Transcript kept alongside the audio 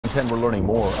10, we're learning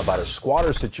more about a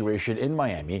squatter situation in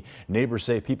Miami. Neighbors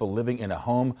say people living in a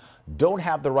home don't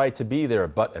have the right to be there,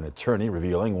 but an attorney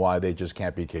revealing why they just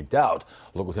can't be kicked out.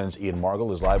 Local 10's Ian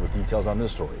Margol is live with details on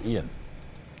this story. Ian.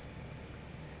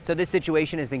 So this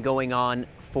situation has been going on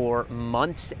for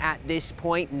months at this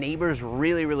point. Neighbors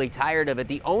really tired of it.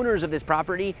 The owners of this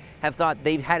property have thought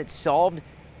they've had it solved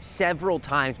several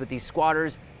times, but these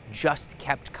squatters just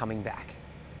kept coming back.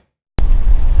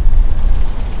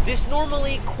 This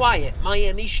normally quiet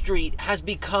Miami street has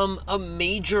become a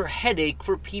major headache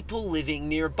for people living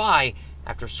nearby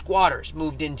after squatters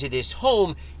moved into this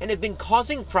home and have been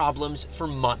causing problems for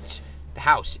months. The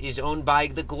house is owned by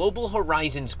the Global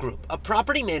Horizons Group, a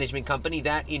property management company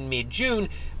that in mid-June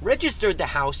registered the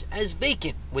house as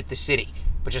vacant with the city.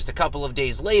 But just a couple of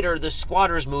days later, the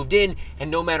squatters moved in,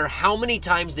 and no matter how many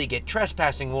times they get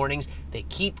trespassing warnings, they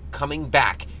keep coming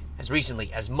back. As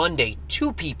recently as Monday,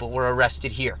 2 people were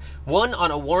arrested here, one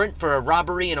on a warrant for a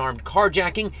robbery and armed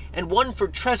carjacking, and one for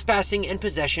trespassing and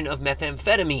possession of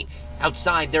methamphetamine.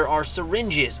 Outside, there are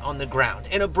syringes on the ground,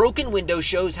 and a broken window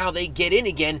shows how they get in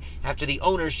again after the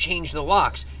owners change the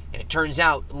locks. And it turns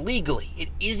out, legally, it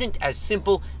isn't as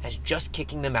simple as just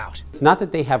kicking them out. It's not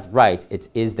that they have rights, it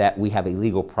is that we have a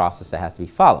legal process that has to be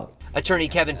followed. Attorney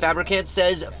Kevin Fabricant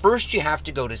says first you have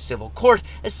to go to civil court,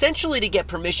 essentially to get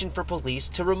permission for police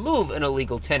to remove an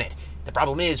illegal tenant. The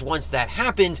problem is, once that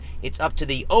happens, it's up to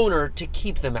the owner to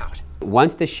keep them out.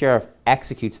 Once the sheriff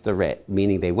executes the writ,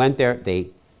 meaning they went there, they,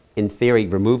 in theory,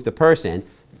 removed the person,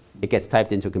 it gets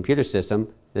typed into a computer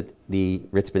system that the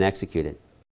writ's been executed.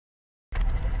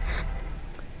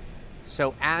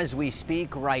 So as we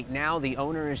speak right now, the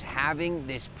owner's having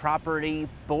this property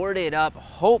boarded up,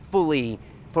 hopefully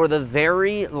for the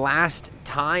very last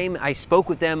time. I spoke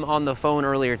with them on the phone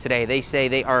earlier today. They say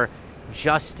they are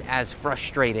just as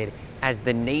frustrated as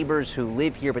the neighbors who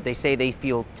live here, but they say they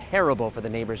feel terrible for the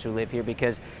neighbors who live here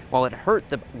because while it hurt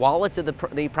the wallets of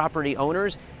the property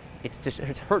owners, it's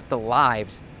hurt the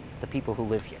lives of the people who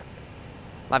live here.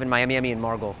 Live in Miami, Ian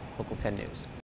Margol, Local 10 News.